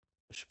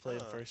 We should play in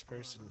first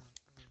person.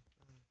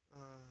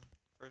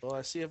 First Well,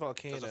 I see a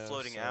volcano. There's a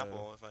floating so...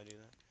 apple if I do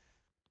that.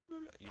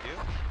 You do?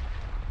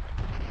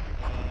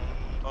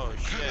 Oh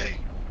shit.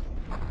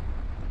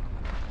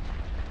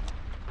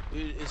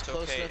 Dude, it's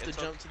close okay, enough to it's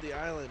jump to the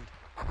island.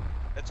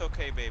 It's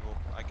okay, Babel.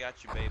 I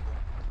got you, Babel.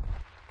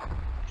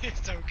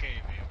 It's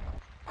okay, man.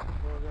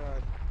 Oh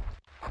god.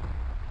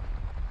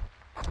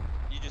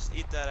 You just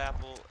eat that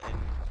apple and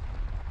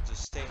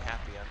just stay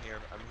happy. I'm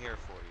here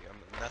for you.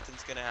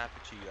 Nothing's gonna happen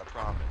to you. I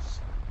promise.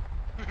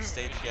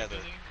 Stay together.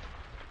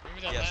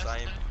 Remember that Yes, last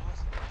I am. time?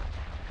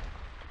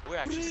 We're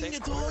actually Bring safe.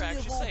 it We're on, you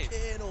actually safe.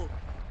 volcano!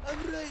 I'm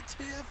right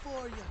here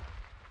for you.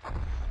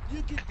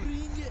 You can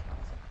bring it.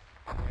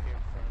 Right here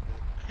in front of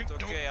it. It's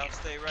Don't okay. I'll get-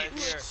 stay right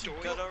get here. rich,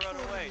 Don't don't run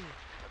away.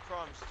 I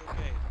promise. It's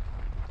okay.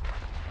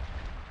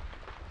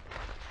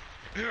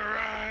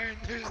 Run!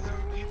 There's no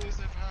need to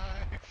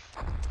survive.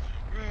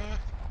 Run!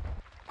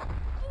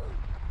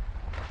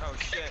 Oh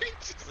shit.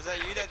 Was that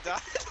you that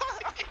died?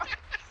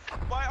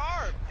 My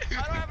arm! I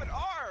don't have an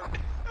arm!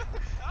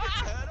 I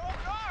don't have an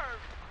arm!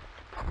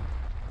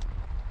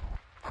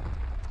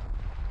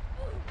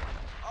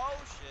 Oh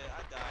shit,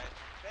 I died.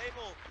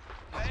 Babel!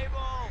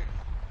 Babel!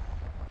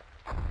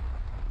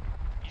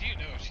 You do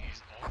know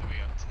she's all the way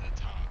up to the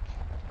top.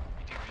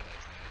 You do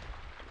realize that.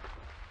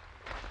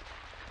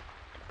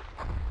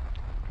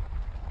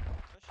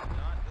 No, she's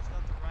not. That's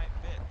not the right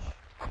bitch.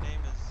 Her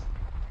name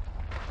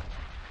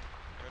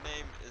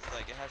is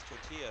like, it has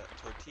tortilla in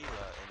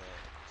it.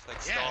 It's like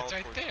Yeah, stalled it's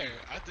right tortilla.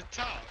 there, at the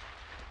top.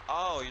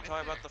 Oh, you're Right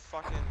talking about there. the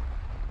fucking...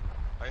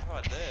 Oh, you're talking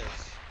about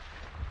this.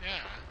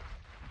 Yeah.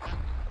 I thought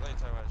you were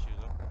talking about shoes.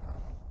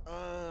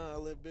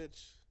 Little bitch.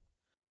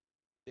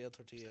 Stale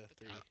tortilla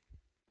 3.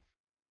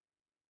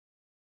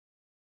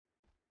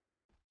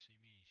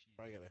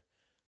 Probably got a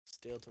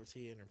stale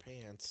tortilla in her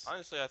pants.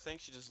 Honestly, I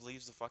think she just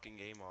leaves the fucking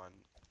game on.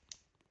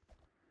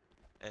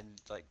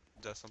 And, like,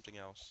 does something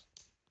else.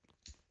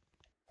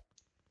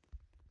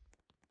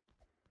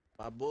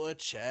 My boy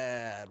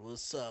Chad,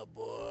 what's up,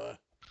 boy?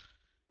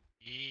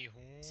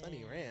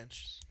 Sunny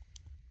Ranch.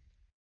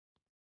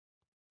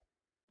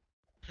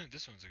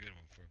 This one's a good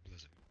one for a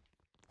blizzard.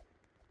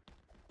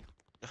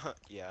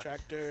 Yeah.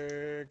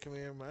 Tractor, come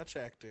here, my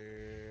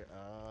tractor.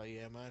 Oh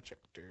yeah, my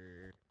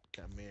tractor.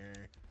 Come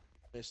here,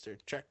 Mr.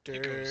 Tractor.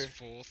 It goes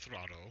full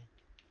throttle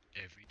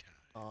every time.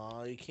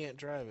 Oh, you can't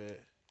drive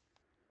it.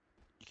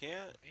 You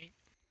can't? Ain't,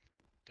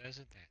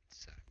 doesn't that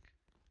suck?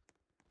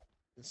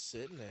 Just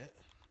sit in it.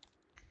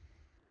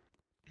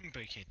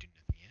 But you can't do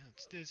nothing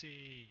else.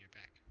 Dizzy, you're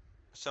back.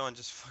 Someone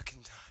just fucking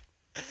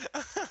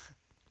died.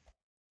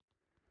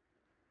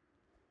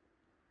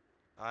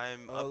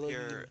 I'm Oh, up look,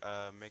 here,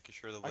 making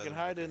sure the I weather's can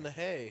hide okay. in the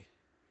hay.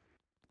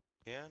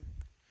 Can?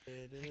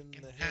 Hide in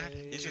can the hide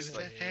hay. He's just, in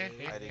like, the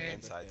hay. hiding in the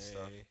inside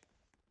stuff. hay.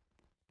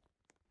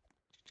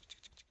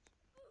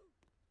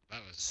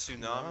 That was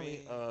Tsunami.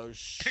 Oh a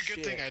shit.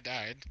 good thing I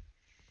died.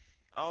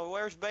 Oh,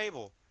 where's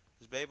Babel?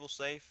 Is Babel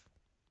safe?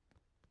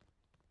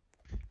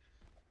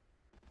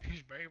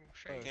 He's Babel.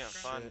 Oh, Can't shit.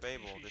 find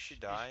Babel. Did she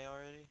die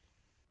already?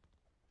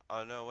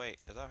 Oh no, wait.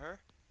 Is that her?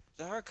 Is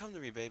that her? Come to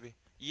me, baby.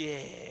 Yeah.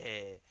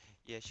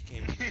 Yeah, she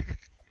came to me.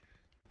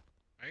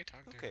 Are you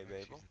talking to Okay, her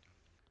like Babel.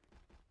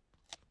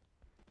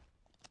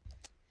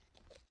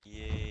 she's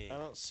Yeah. I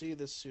don't see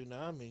the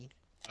tsunami.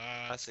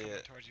 I see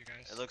it. Towards you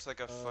guys. It looks like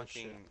a Oh,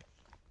 fucking. shit.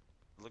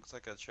 Looks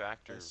like a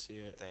tractor I see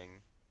it. thing.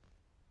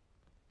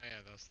 Oh,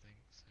 yeah, those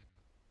things.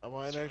 I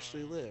might So,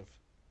 actually live.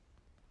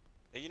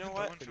 Hey, you know The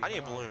what? one for I need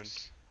a balloon.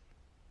 dogs.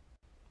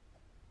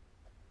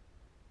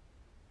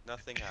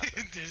 Nothing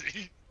happened.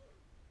 Dizzy.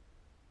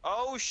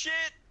 Oh shit!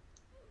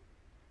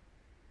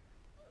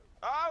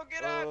 Oh,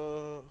 get up!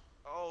 Uh,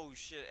 Oh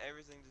shit!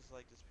 Everything just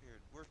like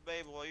disappeared. Where's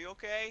Babel? Are you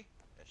okay?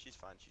 Yeah, she's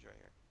fine. She's right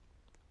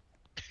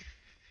here.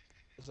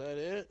 is that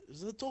it?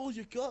 Is that all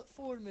you got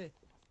for me?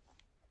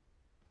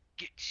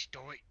 Get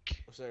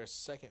stoic. Was there a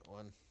second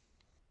one?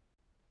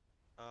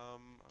 I'll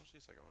see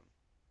a second one.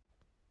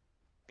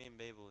 Me and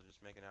Babel are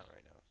just making out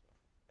right now,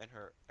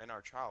 so. And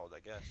our child, I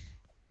guess.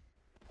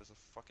 There's a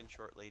fucking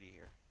short lady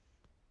here.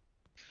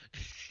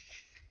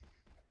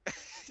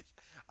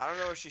 I don't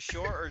know if she's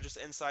short or just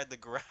inside the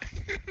ground.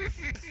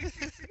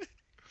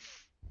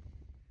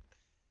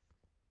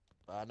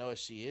 I know what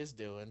she is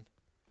doing.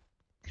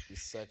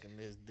 She's sucking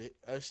his dick.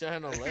 Oh, she don't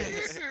have no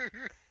legs.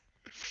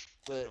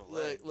 Look, No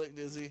look, legs. look,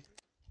 Dizzy.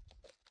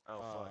 Oh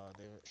Aw, fuck.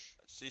 damn it.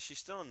 See, she's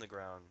still in the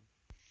ground.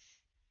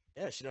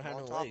 Yeah, she don't I'm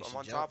have on no top. legs. I'm She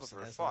on top jumps of and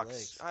her. has no Fuck.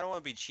 legs. I don't want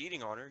to be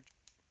cheating on her.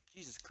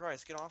 Jesus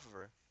Christ, get off of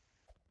her.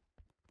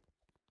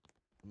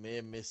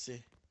 Man,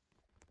 Missy.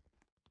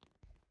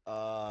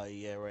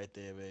 Yeah, right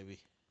there, baby.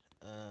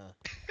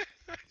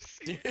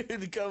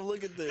 Dude, come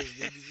look at this.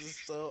 This is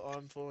just so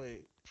on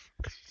point.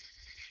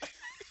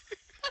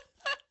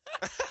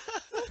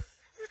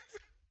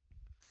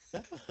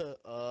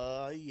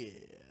 Yeah,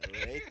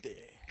 right there.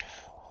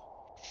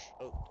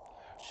 Oh,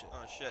 shit.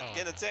 Oh shit. Oh.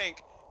 Get in the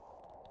tank.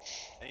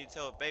 I need to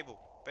tell it, Babel.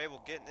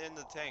 Babel, get in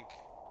the tank.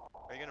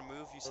 Are you gonna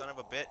move, you son of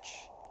a bitch?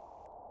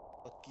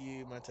 Fuck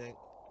you, my tank.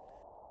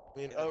 I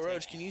mean, Get in oh, the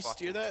Roach, tank, can you you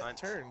steer fucking that? cunt.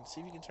 Turn. See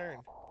if you can turn.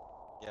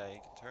 Yeah, you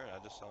can turn. I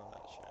just saw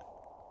that shit.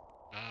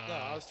 No,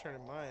 I was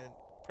turning mine.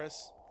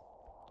 Press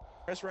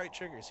right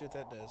trigger. See what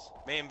that does.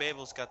 Me and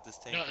Babel's got this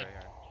tank No, right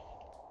here.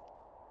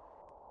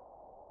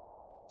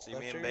 See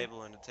Left me and trigger?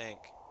 Babel in the tank.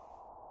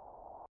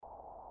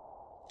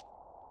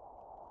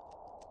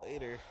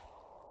 Later.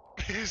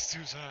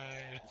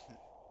 Suicide.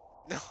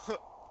 No. Oh,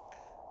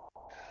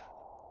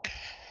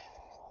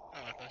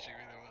 I thought she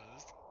really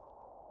was.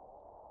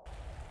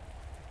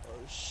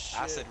 Oh shit.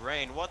 Acid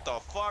rain. What the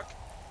fuck?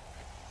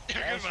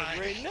 Acid Goodbye.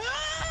 rain. No!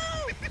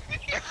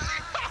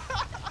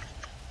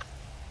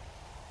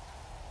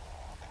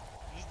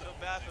 So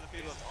bad for the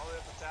people that's all the way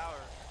up the tower.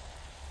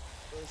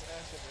 What does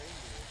acid rain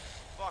do?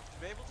 Fuck,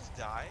 did Babel just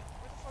die?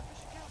 Where the fuck did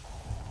she go?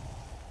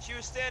 She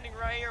was standing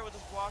right here where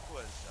this block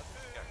was. I think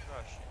she got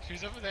crushed.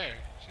 She's over there.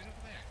 She's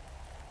over there.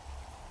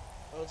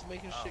 Oh, it's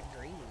making shit Oh.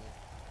 green.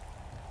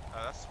 Oh,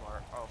 that's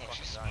smart. Oh, Oh, fucking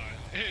she's dying.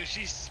 smart.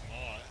 She's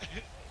smart.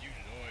 You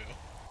loyal.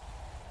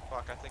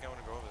 Fuck, I think I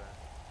want to go over there.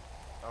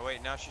 Oh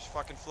wait, now she's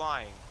fucking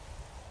flying.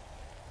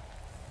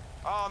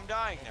 Oh, I'm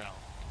dying now.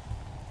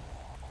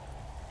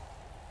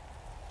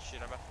 Shit,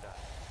 I'm about to die.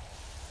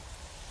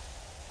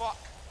 Fuck.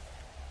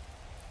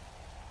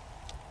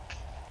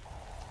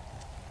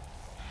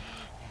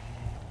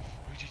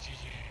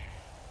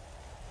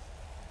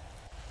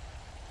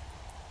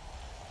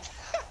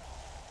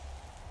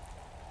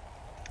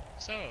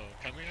 So,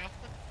 coming off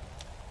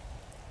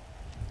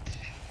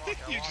Fuck,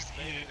 I You lost just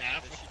Babel. eat an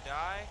apple. Did she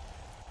die?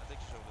 I think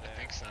she's over I there.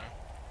 think so.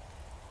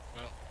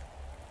 Well,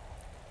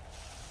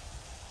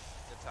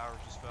 The tower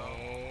just fell. oh.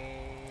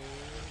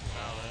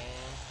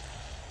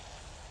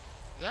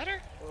 Is that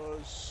her? Oh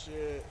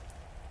shit.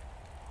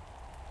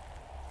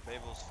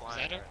 Babel's flying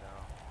that her? right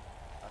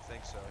now. I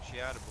think so. She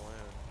had a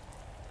balloon.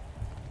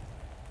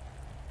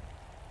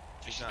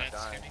 She's not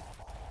dying. screaming?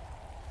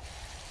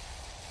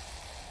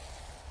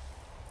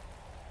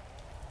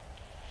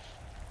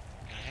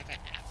 Can I have an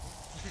apple?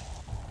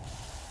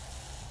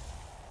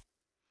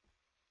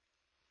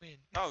 Win.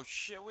 Oh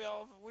shit,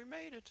 we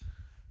made it.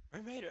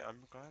 We made it. I'm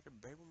glad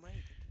that Babel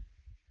made it.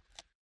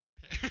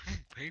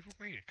 People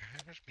made it,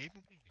 guys.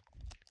 People made it.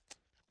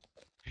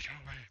 It's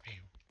alright,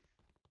 people.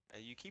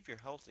 You keep your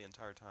health the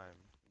entire time.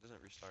 It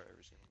doesn't restart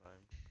every single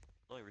time.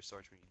 It only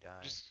restarts when you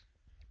die. Just.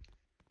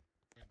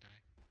 I'm gonna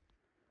die.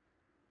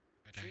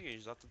 I die.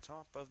 She's at the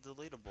top of the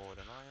leaderboard,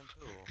 and I am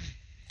too.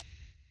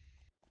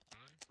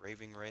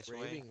 Raving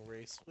Raceway. Raving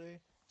Raceway?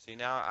 See,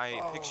 now I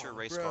Oh, picture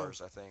race bro.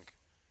 cars, I think.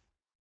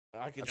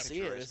 I can I see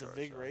picture it. race It's a cars,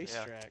 big so, yeah.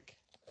 racetrack.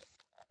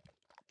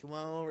 Come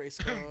on, race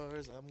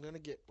cars. I'm gonna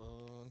get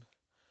one.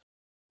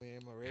 Me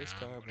and my race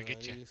I'm car gonna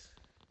get ya. buddies.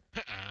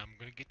 I'm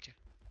gonna get you.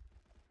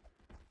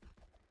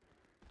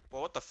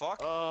 Well, what the fuck?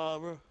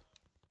 Bro.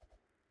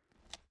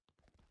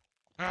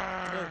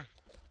 Ah!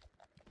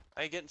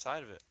 How you get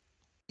inside of it?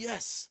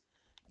 Yes!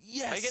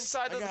 Yes! How you get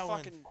inside I of the got one.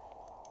 fucking...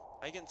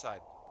 How you get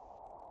inside?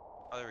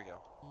 Oh, there we go.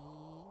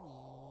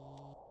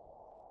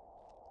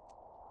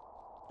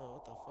 Oh,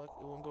 what the fuck?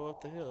 It won't go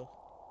up the hill.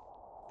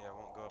 Yeah, it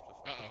won't go up the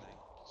fucking thing.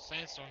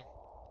 Sandstorm.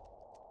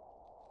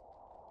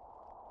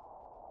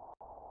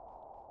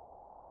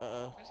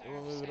 Uh-oh. Where's It there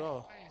won't move at sandy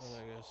all. place? Oh,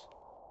 there it goes.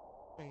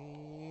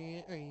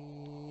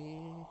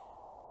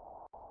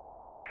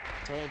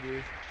 Told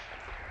you.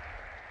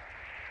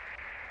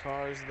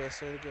 Car is the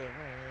best way to go.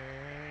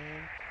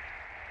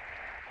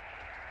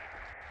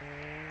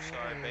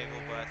 Sorry,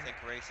 Babel, but I think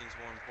racing's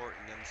more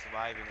important than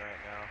surviving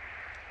right now.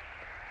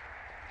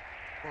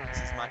 This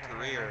is my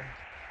career.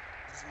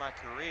 This is my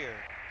career.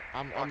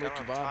 I'm Fuck, I don't Ricky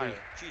have a Bobby.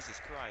 tire.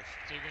 Jesus Christ.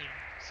 So you're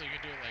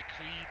gonna do it like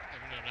Creed?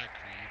 No, not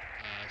Creed.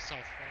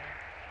 Southpaw.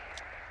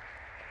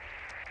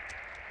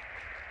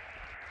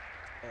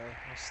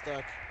 I'm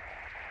stuck.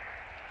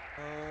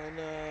 Oh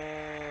no.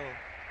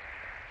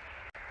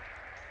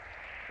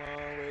 Come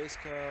on, race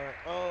car.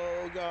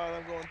 Oh god,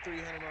 I'm going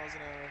 300 miles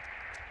an hour.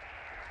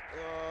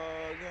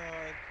 Oh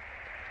god.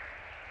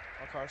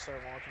 My car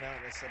started walking out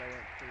and they said I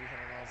went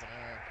 300 miles an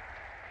hour.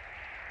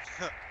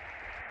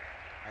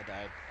 I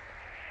died.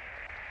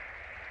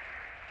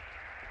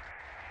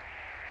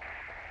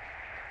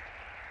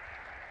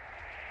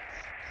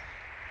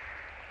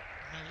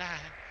 I'm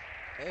alive.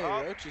 Hey,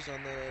 Oh. Roach is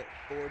on the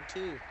board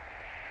too.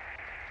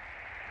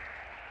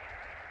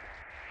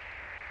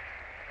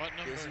 What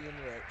number? Dizzy and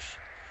Roach.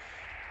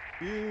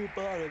 You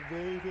bottom,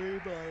 baby,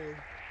 bottom.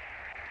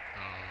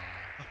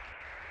 Oh.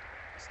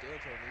 Still,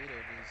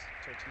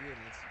 Tortilla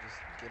needs to just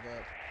give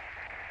up.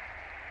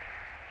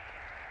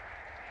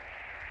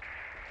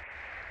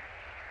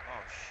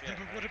 Oh shit. Yeah,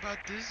 but what about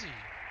Dizzy?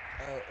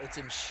 Oh, it's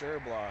in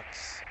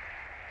ROBLOX.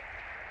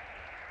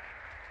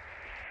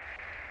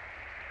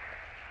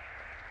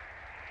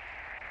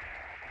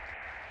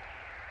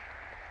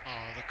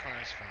 Oh, the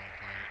cars fell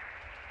apart.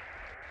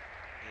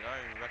 Dude, I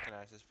don't even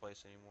recognize this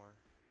place anymore.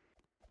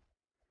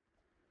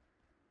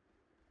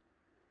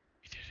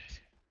 We did it.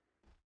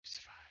 We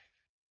survived.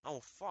 Oh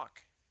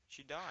fuck.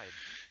 She died.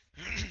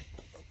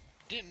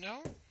 Didn't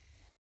know?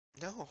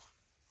 No.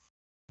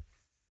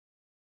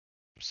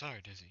 I'm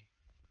sorry, Dizzy.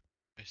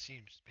 It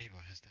seems Babel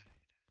has died.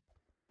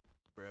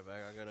 Right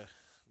back. I gotta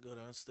go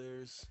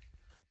downstairs.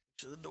 Make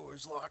sure the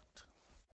door's locked.